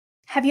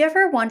Have you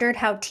ever wondered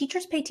how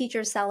teachers pay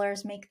teachers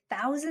sellers make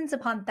thousands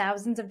upon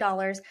thousands of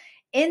dollars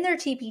in their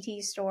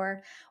TPT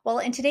store? Well,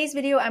 in today's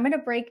video, I'm going to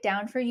break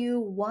down for you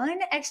one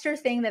extra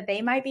thing that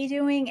they might be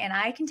doing. And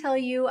I can tell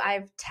you,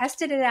 I've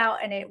tested it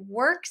out and it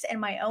works in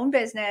my own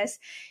business.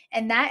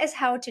 And that is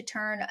how to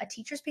turn a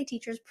teachers pay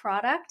teachers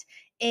product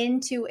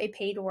into a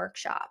paid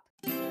workshop.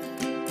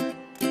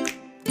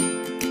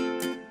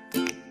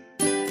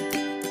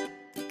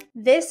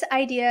 This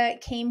idea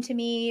came to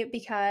me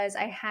because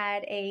I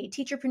had a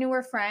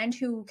teacherpreneur friend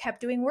who kept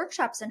doing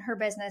workshops in her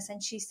business.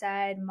 And she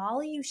said,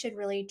 Molly, you should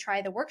really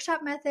try the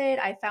workshop method.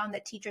 I found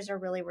that teachers are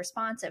really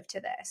responsive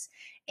to this.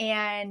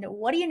 And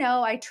what do you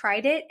know? I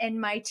tried it in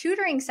my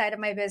tutoring side of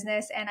my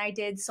business and I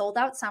did Sold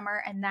Out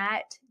Summer, and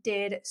that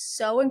did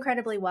so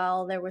incredibly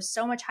well. There was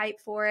so much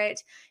hype for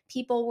it.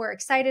 People were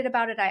excited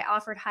about it. I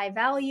offered high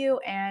value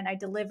and I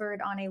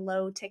delivered on a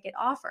low ticket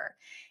offer.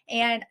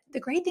 And the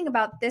great thing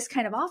about this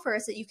kind of offer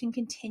is that you can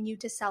continue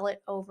to sell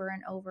it over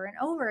and over and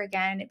over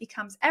again. It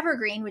becomes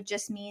evergreen, which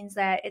just means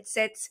that it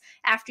sits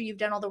after you've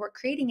done all the work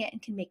creating it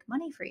and can make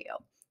money for you.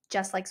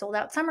 Just like Sold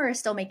Out Summer is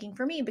still making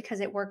for me because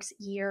it works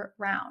year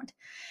round.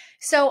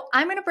 So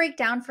I'm going to break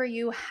down for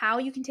you how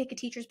you can take a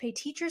Teachers Pay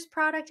Teachers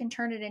product and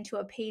turn it into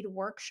a paid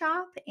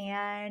workshop,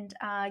 and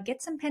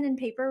get some pen and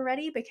paper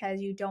ready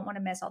because you don't want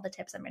to miss all the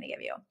tips I'm going to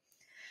give you.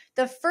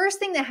 The first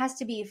thing that has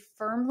to be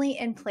firmly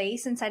in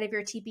place inside of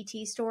your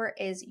TPT store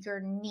is your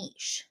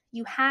niche.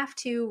 You have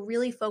to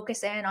really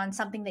focus in on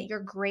something that you're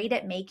great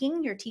at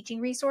making, your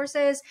teaching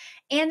resources,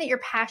 and that you're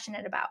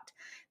passionate about.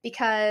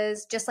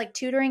 Because just like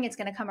tutoring, it's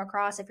going to come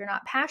across, if you're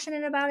not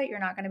passionate about it, you're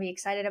not going to be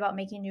excited about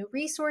making new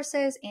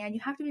resources, and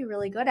you have to be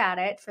really good at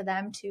it for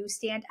them to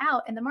stand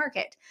out in the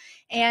market.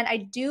 And I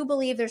do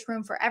believe there's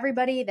room for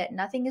everybody, that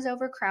nothing is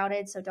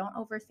overcrowded, so don't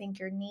overthink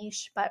your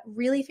niche, but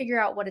really figure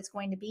out what it's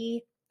going to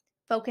be.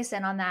 Focus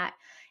in on that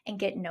and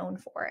get known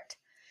for it.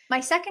 My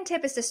second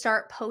tip is to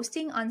start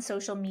posting on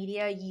social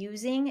media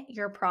using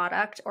your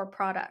product or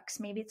products.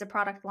 Maybe it's a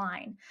product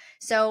line.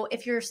 So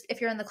if you're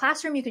in the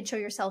classroom, you can show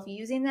yourself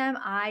using them.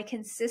 I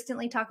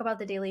consistently talk about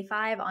the Daily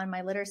 5 on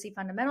my Literacy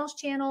Fundamentals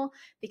channel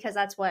because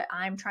that's what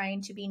I'm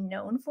trying to be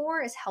known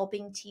for, is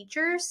helping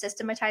teachers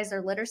systematize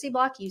their literacy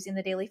block using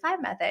the Daily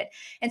 5 method.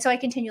 And so I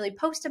continually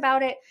post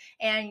about it,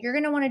 and you're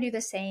going to want to do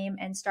the same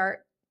and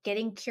start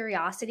getting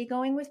curiosity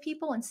going with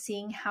people and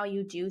seeing how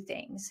you do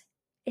things.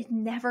 It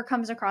never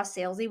comes across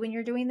salesy when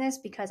you're doing this,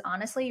 because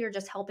honestly, you're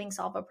just helping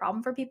solve a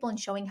problem for people and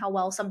showing how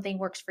well something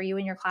works for you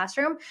in your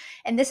classroom.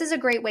 And this is a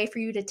great way for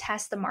you to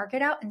test the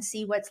market out and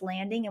see what's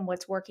landing and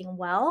what's working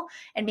well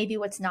and maybe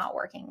what's not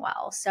working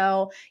well.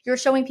 So you're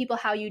showing people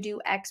how you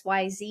do X,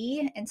 Y,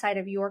 Z inside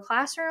of your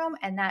classroom,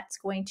 and that's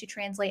going to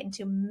translate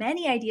into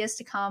many ideas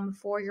to come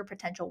for your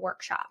potential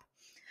workshop.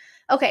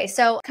 Okay,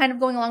 so kind of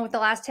going along with the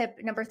last tip,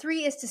 number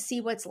 3 is to see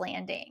what's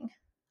landing.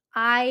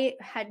 I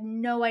had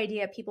no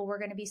idea people were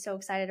going to be so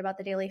excited about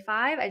the Daily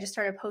 5. I just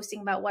started posting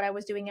about what I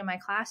was doing in my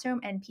classroom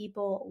and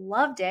people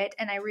loved it.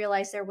 And I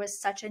realized there was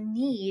such a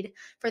need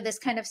for this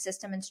kind of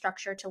system and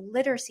structure to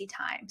literacy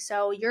time.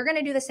 So you're going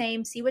to do the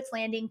same, see what's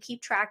landing,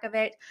 keep track of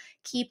it,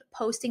 keep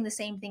posting the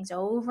same things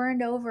over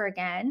and over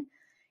again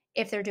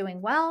if they're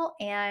doing well,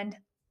 and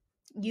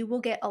you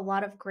will get a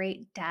lot of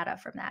great data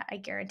from that. I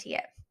guarantee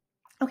it.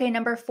 Okay,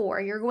 number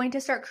 4, you're going to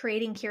start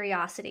creating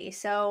curiosity.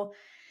 So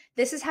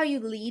this is how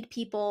you lead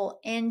people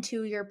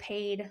into your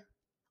paid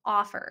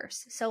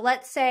offers. So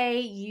let's say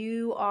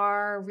you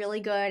are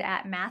really good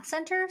at math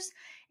centers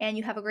and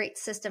you have a great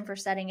system for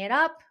setting it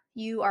up.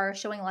 You are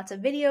showing lots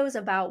of videos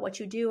about what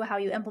you do, how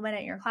you implement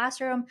it in your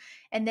classroom,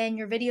 and then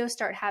your videos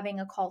start having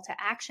a call to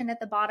action at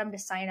the bottom to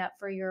sign up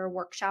for your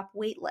workshop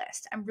wait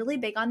list. I'm really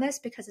big on this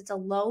because it's a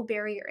low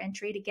barrier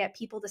entry to get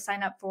people to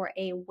sign up for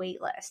a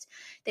wait list.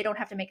 They don't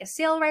have to make a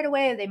sale right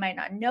away. They might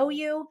not know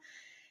you.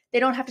 They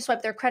don't have to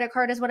swipe their credit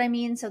card is what I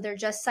mean. So they're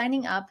just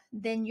signing up.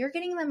 Then you're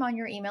getting them on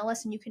your email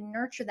list and you can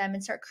nurture them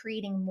and start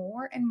creating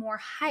more and more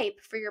hype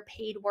for your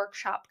paid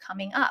workshop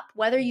coming up.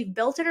 Whether you've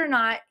built it or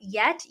not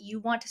yet, you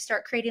want to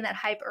start creating that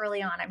hype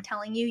early on. I'm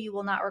telling you, you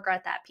will not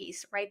regret that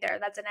piece right there.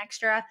 That's an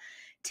extra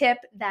tip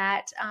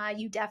that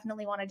you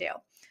definitely want to do.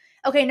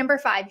 Okay, number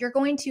 5, you're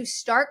going to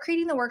start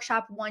creating the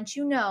workshop once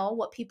you know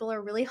what people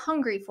are really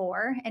hungry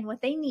for and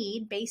what they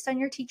need based on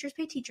your Teachers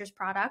Pay Teachers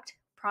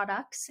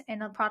products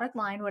and a product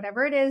line,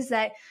 whatever it is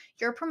that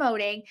you're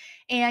promoting.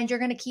 And you're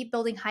going to keep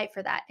building hype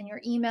for that in your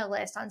email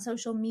list, on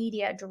social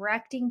media,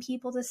 directing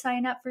people to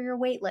sign up for your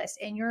wait list,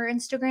 in your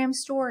Instagram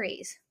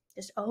stories,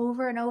 just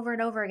over and over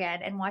and over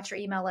again, and watch your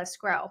email list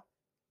grow.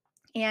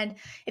 And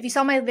if you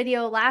saw my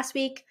video last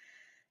week,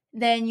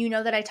 then you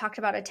know that I talked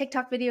about a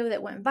TikTok video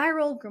that went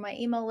viral, grew my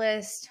email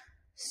list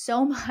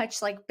so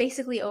much, like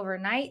basically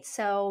overnight.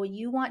 So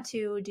you want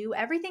to do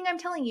everything I'm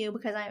telling you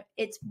because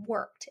it's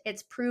worked.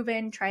 It's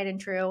proven, tried and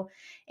true.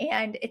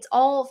 And it's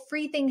all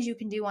free things you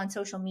can do on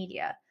social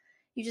media.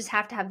 You just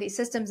have to have these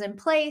systems in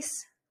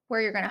place where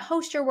you're going to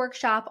host your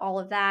workshop, all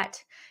of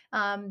that.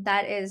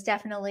 That is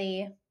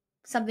definitely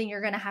something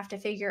you're going to have to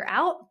figure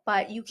out,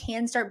 but you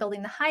can start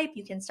building the hype.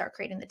 You can start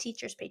creating the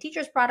teachers pay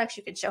teachers products.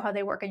 You can show how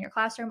they work in your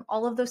classroom.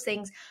 All of those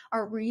things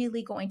are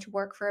really going to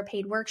work for a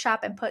paid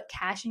workshop and put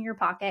cash in your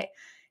pocket,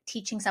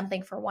 teaching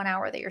something for 1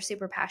 hour that you're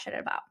super passionate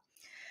about.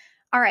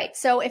 All right.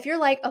 So if you're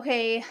like,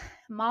 okay,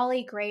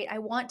 Molly, great, I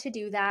want to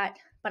do that,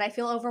 but I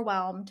feel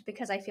overwhelmed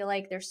because I feel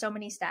like there's so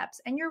many steps.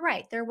 And you're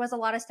right. There was a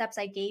lot of steps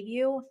I gave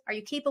you. Are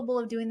you capable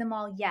of doing them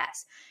all?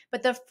 Yes.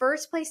 But the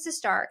first place to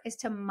start is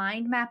to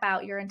mind map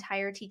out your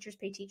entire Teachers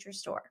Pay Teachers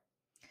store.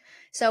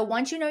 So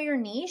once you know your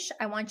niche,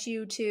 I want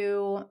you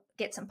to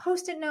get some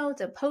Post-it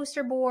notes, a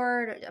poster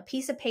board, a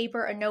piece of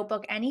paper, a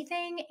notebook,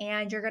 anything,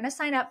 and you're going to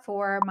sign up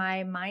for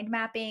my mind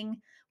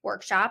mapping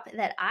workshop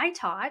that I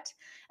taught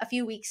a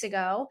few weeks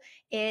ago.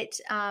 It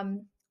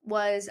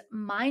was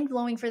mind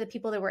blowing for the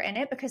people that were in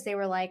it because they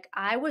were like,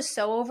 I was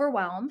so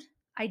overwhelmed.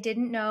 I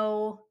didn't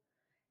know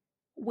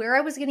where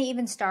I was going to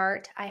even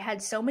start. I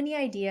had so many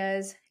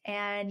ideas,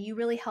 and you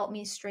really helped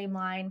me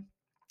streamline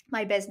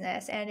my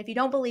business. And if you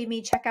don't believe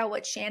me, check out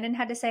what Shannon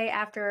had to say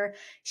after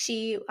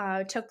she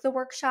took the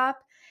workshop.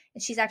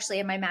 And she's actually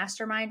in my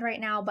mastermind right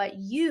now, but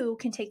you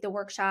can take the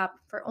workshop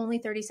for only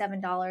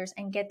 $37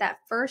 and get that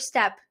first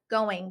step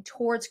going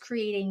towards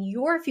creating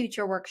your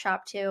future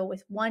workshop too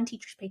with one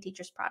Teachers Pay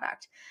Teachers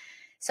product.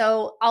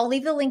 So I'll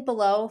leave the link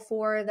below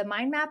for the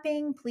mind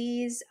mapping.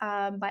 Please,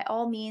 by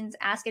all means,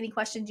 ask any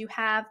questions you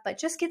have, but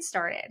just get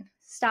started.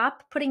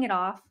 Stop putting it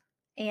off.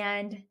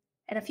 And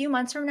in a few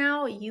months from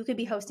now, you could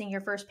be hosting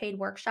your first paid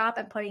workshop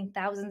and putting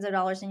thousands of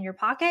dollars in your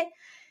pocket.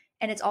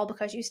 And it's all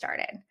because you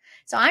started.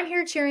 So I'm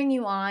here cheering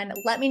you on.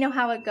 Let me know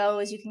how it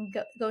goes. You can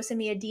go send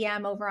me a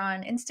DM over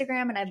on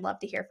Instagram, and I'd love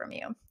to hear from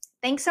you.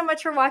 Thanks so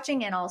much for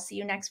watching, and I'll see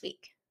you next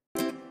week.